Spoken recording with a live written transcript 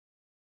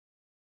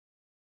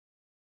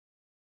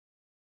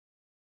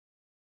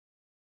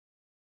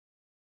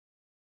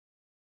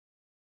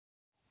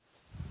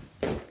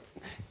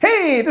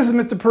Hey, this is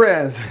Mr.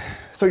 Perez.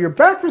 So you're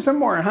back for some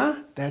more, huh?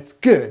 That's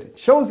good. It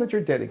shows that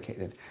you're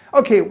dedicated.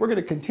 Okay, we're going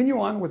to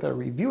continue on with our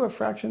review of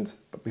fractions,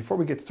 but before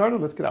we get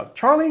started, let's get out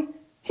Charlie.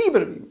 He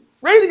better be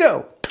ready to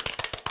go.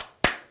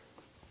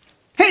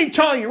 Hey,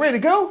 Charlie, you ready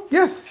to go?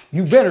 Yes,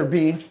 you better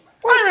be.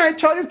 All right,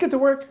 Charlie, let's get to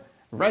work.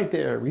 Right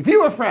there,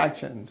 review of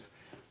fractions.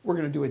 We're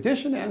going to do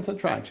addition and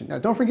subtraction. Now,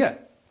 don't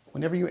forget,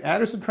 whenever you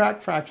add or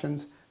subtract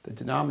fractions, the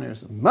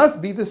denominators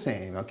must be the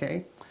same,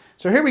 okay?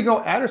 So here we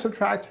go, add or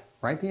subtract.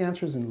 Write the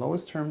answers in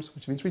lowest terms,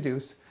 which means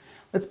reduce.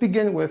 Let's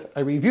begin with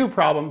a review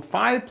problem,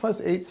 5 plus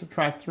 8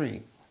 subtract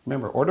 3.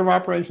 Remember, order of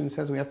operations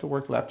says we have to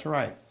work left to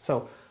right.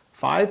 So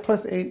 5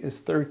 plus 8 is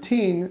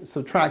 13,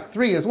 subtract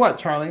 3 is what,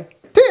 Charlie?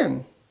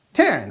 10.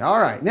 10, all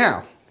right.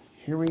 Now,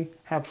 here we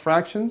have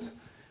fractions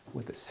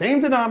with the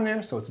same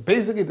denominator, so it's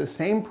basically the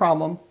same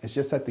problem, it's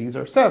just that these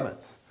are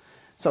sevenths.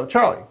 So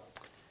Charlie,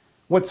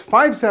 what's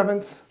 5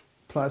 sevenths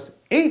plus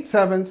 8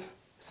 sevenths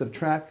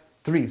subtract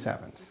 3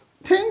 sevenths?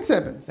 10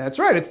 sevenths. That's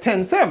right, it's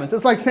 10 sevenths.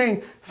 It's like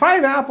saying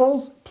 5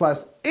 apples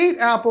plus 8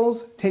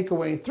 apples, take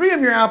away 3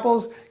 of your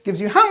apples, gives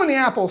you how many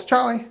apples,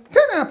 Charlie? 10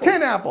 apples.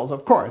 10 apples,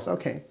 of course,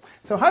 okay.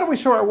 So how do we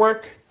show our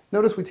work?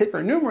 Notice we take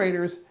our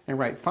numerators and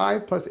write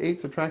 5 plus 8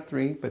 subtract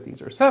 3, but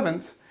these are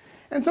sevenths.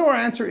 And so our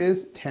answer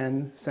is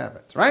 10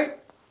 sevenths, right?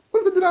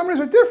 What if the denominators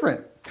are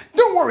different?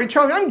 Don't worry,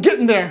 Charlie, I'm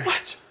getting there.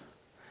 What?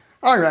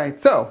 All right,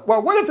 so,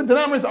 well, what if the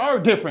denominators are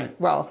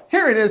different? Well,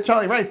 here it is,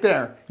 Charlie, right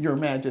there, Your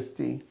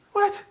Majesty.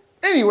 What?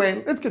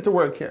 Anyway, let's get to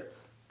work here.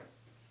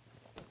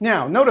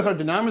 Now, notice our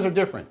denominators are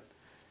different.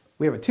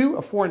 We have a 2,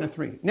 a 4, and a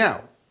 3.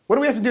 Now, what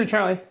do we have to do,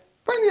 Charlie?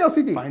 Find the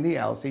LCD. Find the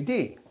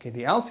LCD. Okay,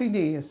 the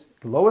LCD is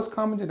the lowest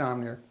common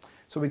denominator,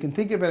 so we can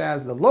think of it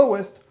as the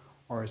lowest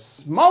or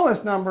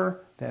smallest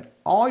number that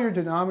all your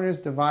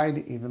denominators divide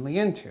evenly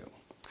into.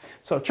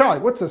 So, Charlie,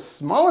 what's the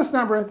smallest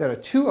number that a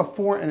 2, a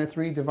 4, and a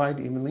 3 divide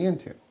evenly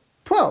into?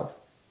 12.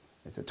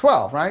 It's a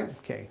 12, right?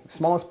 Okay,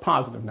 smallest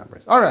positive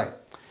numbers. All right.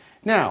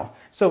 Now,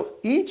 so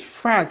each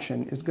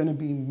fraction is going to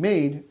be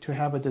made to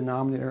have a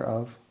denominator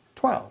of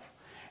 12.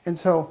 And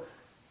so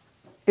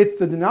it's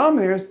the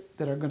denominators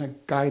that are going to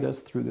guide us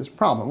through this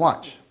problem.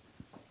 Watch.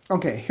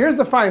 Okay, here's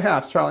the 5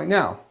 halves, Charlie.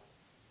 Now,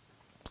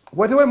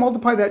 what do I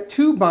multiply that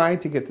 2 by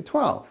to get the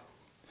 12?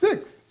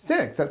 6.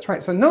 6, that's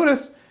right. So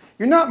notice,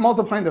 you're not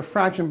multiplying the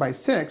fraction by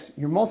 6,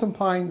 you're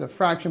multiplying the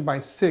fraction by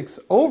 6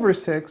 over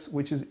 6,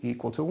 which is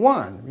equal to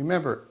 1.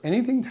 Remember,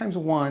 anything times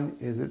 1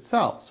 is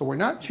itself, so we're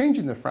not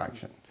changing the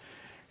fraction.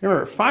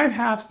 Remember, 5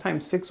 halves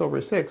times 6 over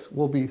 6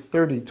 will be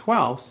 30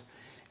 twelfths.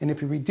 And if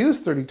you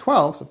reduce 30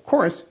 twelfths, of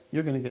course,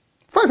 you're going to get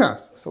 5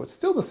 halves. So it's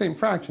still the same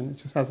fraction, it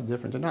just has a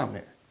different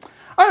denominator.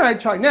 All right,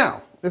 Charlie,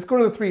 now, let's go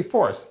to the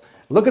 3/4.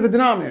 Look at the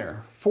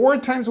denominator. 4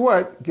 times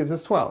what gives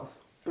us 12?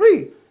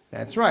 3.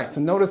 That's right.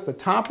 So notice the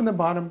top and the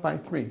bottom by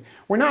 3.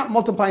 We're not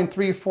multiplying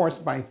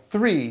 3/4 by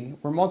 3.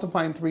 We're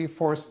multiplying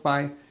 3/4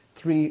 by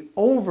 3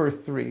 over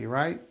 3,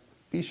 right?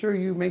 Be sure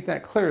you make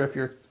that clear if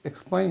you're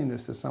explaining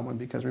this to someone,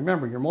 because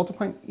remember, you're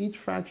multiplying each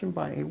fraction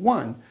by a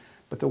 1,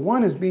 but the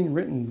 1 is being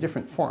written in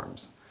different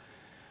forms.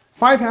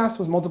 5 halves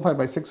was multiplied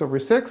by 6 over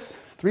 6.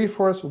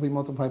 3/4 will be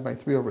multiplied by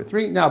 3 over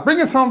 3. Now, bring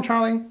us home,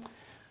 Charlie.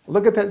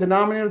 Look at that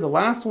denominator, the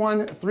last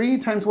one. 3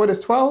 times what is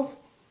 12?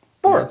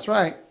 4. That's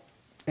right.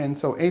 And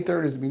so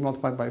 8/3 is being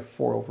multiplied by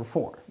 4 over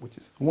 4, which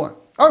is 1.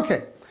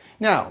 Okay.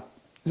 Now,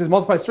 this is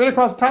multiplied straight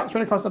across the top,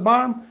 straight across the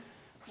bottom.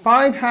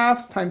 5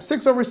 halves times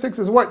 6 over 6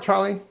 is what,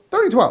 Charlie?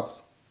 30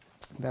 twelfths.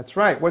 That's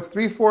right. What's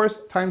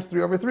 3/4 times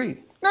 3 over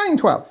 3? 9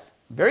 twelfths.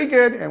 Very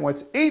good. And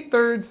what's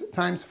 8/3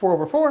 times 4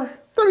 over 4?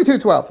 32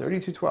 twelfths.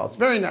 32 twelfths.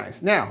 Very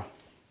nice. Now,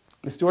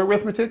 let's do our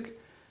arithmetic.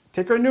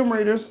 Take our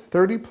numerators.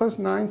 30 plus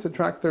 9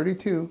 subtract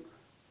 32.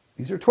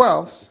 These are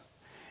twelfths.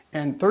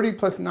 And 30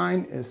 plus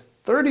 9 is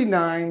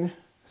 39.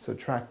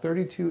 Subtract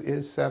 32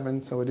 is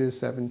 7, so it is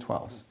 7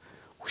 twelfths.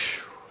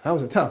 Whew, that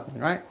was a tough one,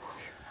 right?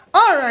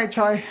 All right,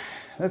 Charlie.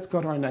 Let's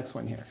go to our next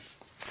one here.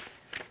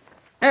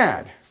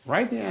 Add.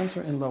 Write the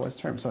answer in lowest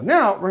terms. So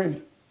now we're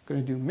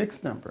going to do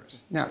mixed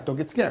numbers. Now, don't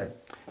get scared.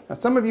 Now,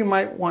 some of you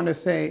might want to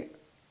say,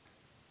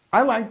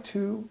 I like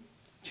to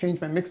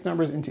change my mixed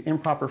numbers into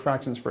improper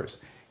fractions first.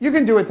 You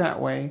can do it that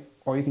way,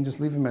 or you can just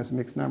leave them as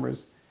mixed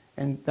numbers.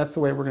 And that's the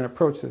way we're going to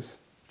approach this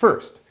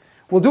first.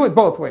 We'll do it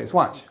both ways.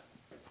 Watch.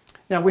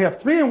 Now, we have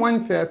 3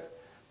 1/5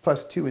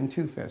 plus 2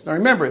 2/5. Now,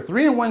 remember,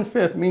 3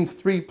 1/5 means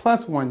 3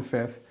 plus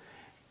 1/5,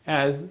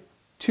 as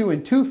 2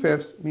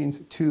 2/5 means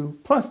 2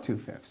 plus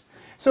 2/5.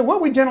 So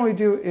what we generally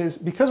do is,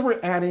 because we're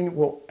adding,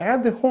 we'll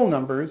add the whole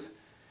numbers,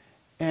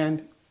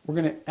 and we're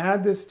going to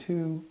add this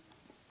to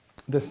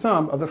the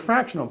sum of the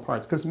fractional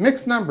parts, because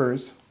mixed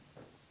numbers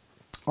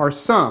are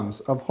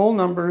sums of whole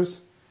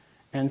numbers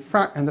and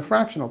the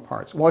fractional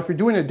parts. Well, if you're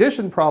doing an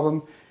addition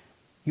problem,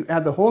 you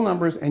add the whole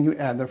numbers and you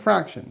add the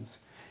fractions.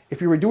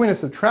 If you were doing a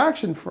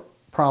subtraction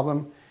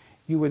problem,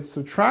 you would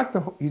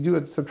do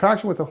a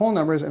subtraction with the whole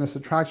numbers and a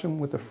subtraction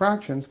with the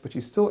fractions, but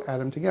you still add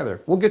them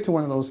together. We'll get to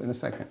one of those in a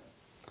second.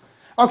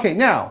 Okay,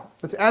 now,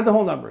 let's add the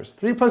whole numbers.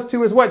 3 plus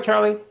 2 is what,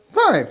 Charlie?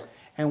 5.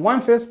 And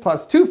 1/5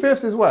 plus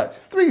 2/5 is what?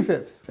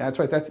 3/5. That's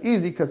right, that's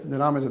easy because the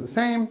denominators are the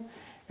same.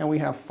 and we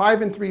have 5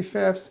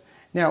 3/5.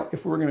 Now,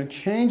 if we're going to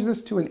change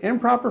this to an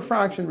improper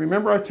fraction,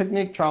 remember our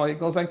technique, Charlie, it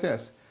goes like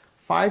this.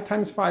 5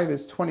 times 5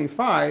 is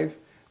 25,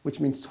 which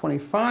means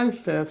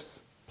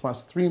 25/5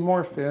 plus 3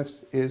 more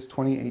fifths is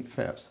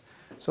 28/5.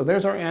 So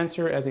there's our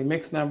answer as a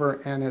mixed number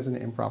and as an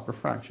improper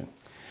fraction.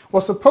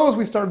 Well, suppose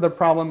we started the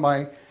problem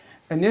by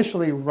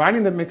initially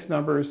writing the mixed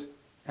numbers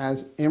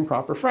as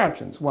improper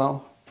fractions.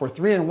 Well, for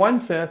 3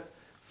 1/5,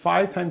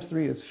 5 times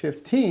 3 is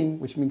 15,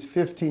 which means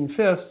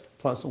 15/5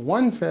 plus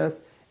 1/5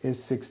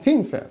 is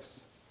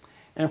 16/5.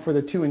 And for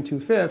the 2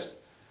 2/5,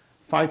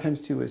 5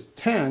 times 2 is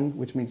 10,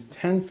 which means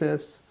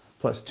 10/5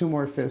 plus 2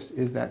 more fifths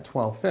is that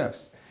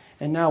 12/5.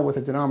 And now with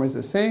the denominator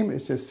the same,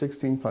 it's just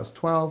 16 plus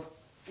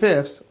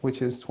 12/5,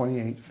 which is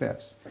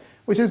 28/5,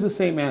 which is the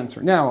same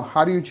answer. Now,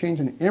 how do you change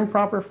an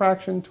improper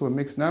fraction to a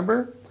mixed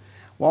number?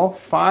 Well,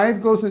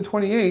 5 goes to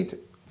 28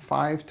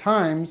 5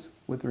 times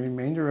with the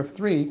remainder of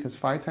 3, because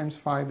 5 times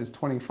 5 is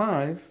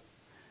 25.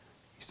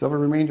 You still have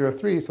a remainder of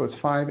 3, so it's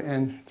 5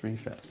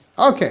 3/5.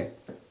 Okay,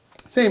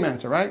 same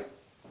answer, right?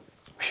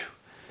 Whew.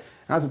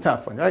 That's a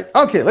tough one, right?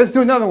 Okay, let's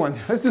do another one.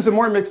 Let's do some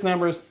more mixed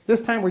numbers.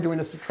 This time we're doing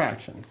a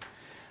subtraction.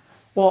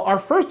 Well, our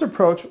first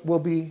approach will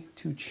be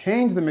to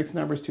change the mixed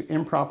numbers to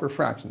improper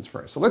fractions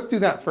first. So let's do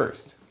that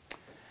first.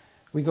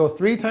 We go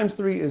 3 times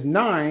 3 is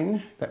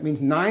 9. That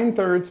means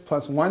 9/3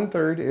 plus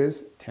 1/3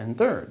 is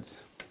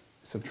 10/3.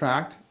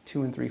 Subtract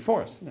 2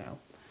 3/4 now.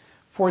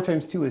 4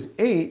 times 2 is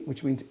 8,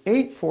 which means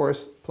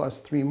 8/4 plus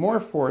 3 more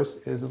fourths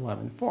is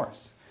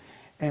 11/4.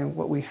 And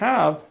what we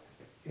have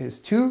is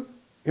two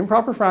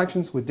improper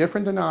fractions with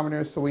different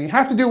denominators. So we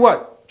have to do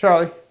what,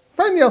 Charlie?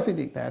 Find the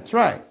LCD. That's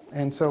right.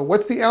 And so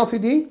what's the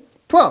LCD?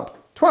 12.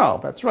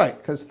 12, that's right,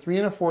 because 3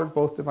 and 4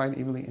 both divide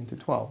evenly into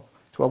 12.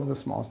 12 is the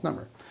smallest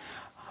number.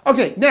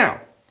 Okay,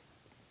 now,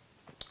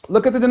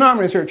 look at the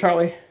denominators here,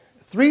 Charlie.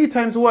 3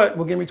 times what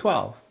will give me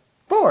 12?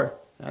 4.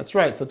 That's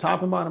right, so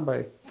top and bottom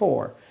by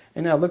 4.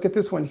 And now look at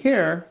this one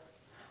here,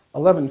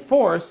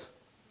 11/4.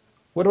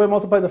 What do I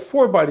multiply the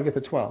 4 by to get the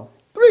 12?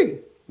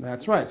 3.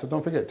 That's right, so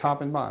don't forget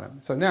top and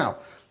bottom. So now,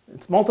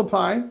 let's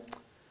multiply.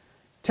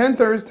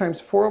 10/3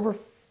 times 4 over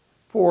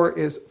 4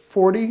 is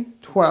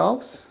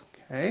 40/12.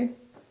 Okay.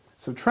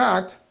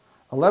 Subtract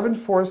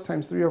 11/4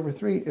 times 3 over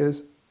 3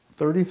 is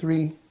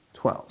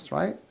 33/12,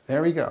 right?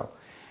 There we go.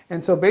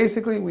 And so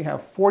basically we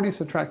have 40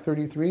 subtract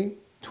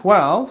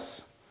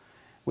 33/12,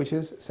 which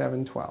is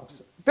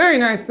 7/12. Very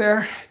nice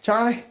there,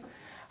 Charlie.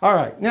 All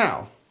right,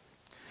 now,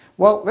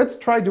 well, let's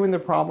try doing the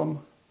problem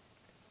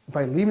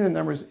by leaving the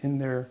numbers in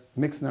their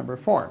mixed number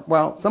form.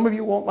 Well, some of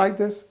you won't like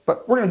this,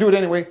 but we're going to do it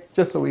anyway,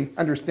 just so we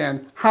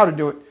understand how to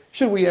do it,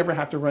 should we ever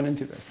have to run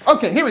into this.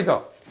 Okay, here we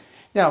go.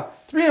 Now,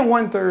 3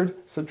 1/3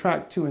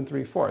 subtract 2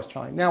 3/4,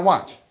 Charlie. Now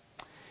watch.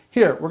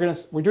 Here, we're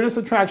doing a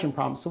subtraction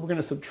problem, so we're going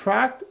to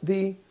subtract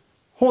the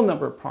whole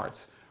number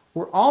parts.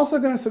 We're also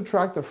going to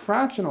subtract the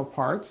fractional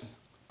parts,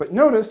 but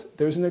notice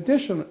there's an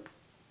addition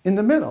in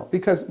the middle,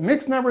 because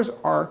mixed numbers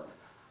are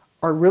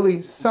really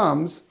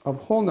sums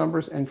of whole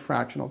numbers and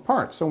fractional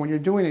parts. So when you're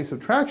doing a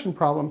subtraction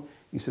problem,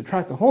 you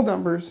subtract the whole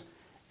numbers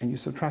and you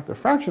subtract the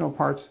fractional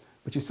parts,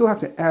 but you still have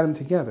to add them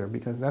together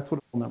because that's what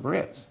a whole number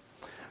is.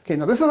 Okay,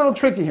 now this is a little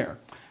tricky here.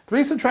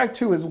 3 subtract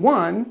 2 is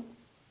 1,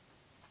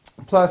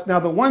 plus now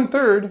the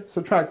 1/3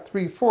 subtract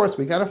 3/4,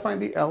 we got to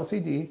find the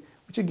LCD,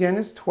 which again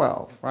is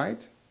 12,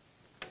 right?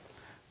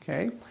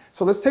 Okay,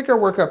 so let's take our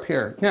work up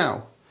here.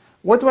 Now,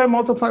 what do I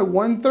multiply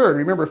 1/3?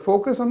 Remember,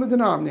 focus on the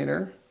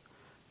denominator.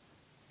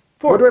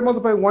 4. What do I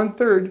multiply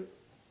 1/3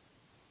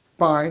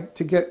 by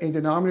to get a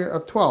denominator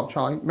of 12,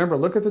 Charlie? Remember,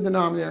 look at the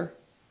denominator.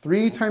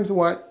 3 times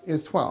what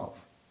is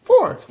 12?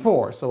 4. It's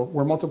 4, so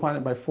we're multiplying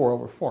it by 4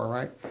 over 4,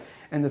 right?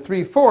 And the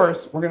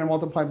 3/4, we're going to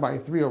multiply by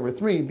 3 over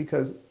 3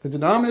 because the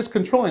denominator is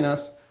controlling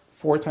us.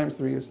 4 times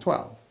 3 is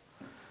 12.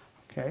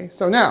 Okay,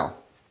 so now,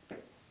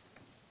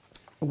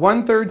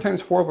 1/3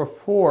 times 4 over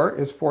 4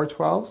 is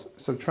 4/12.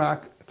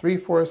 Subtract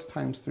 3/4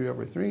 times 3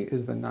 over 3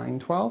 is the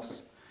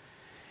 9/12.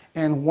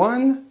 And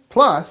 1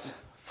 plus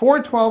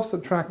 4/12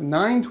 subtract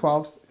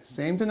 9/12,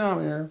 same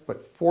denominator,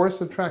 but 4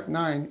 subtract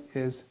 9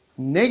 is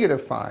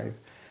 -5.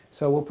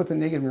 So we'll put the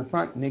negative in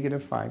front,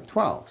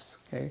 -5/12.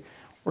 Okay,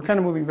 we're kind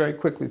of moving very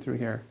quickly through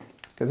here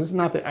because this is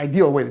not the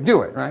ideal way to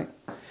do it, right?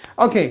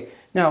 Okay,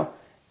 now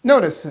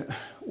notice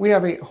we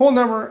have a whole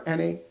number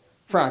and a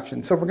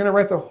fraction. So if we're going to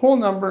write the whole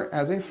number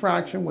as a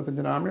fraction with the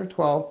denominator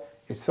 12,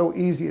 it's so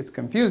easy, it's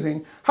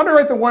confusing. How do I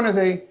write the 1 as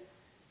a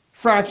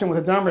fraction with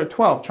a denominator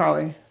 12,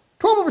 Charlie?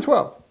 12 over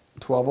 12.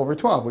 12 over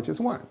 12, which is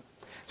 1.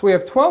 So we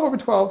have 12 over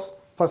 12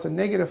 plus a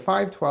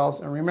 -5/12.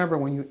 And remember,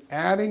 when you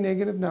add a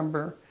negative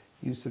number,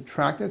 you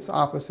subtract its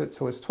opposite.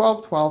 So it's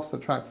 12/12,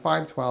 subtract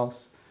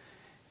 5/12.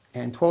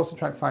 And 12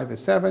 subtract 5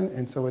 is 7,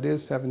 and so it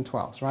is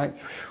 7/12, right?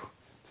 Whew.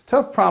 It's a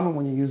tough problem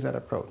when you use that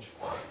approach.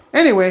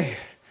 Anyway,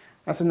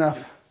 that's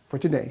enough for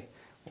today.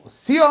 We'll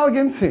see you all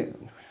again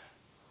soon.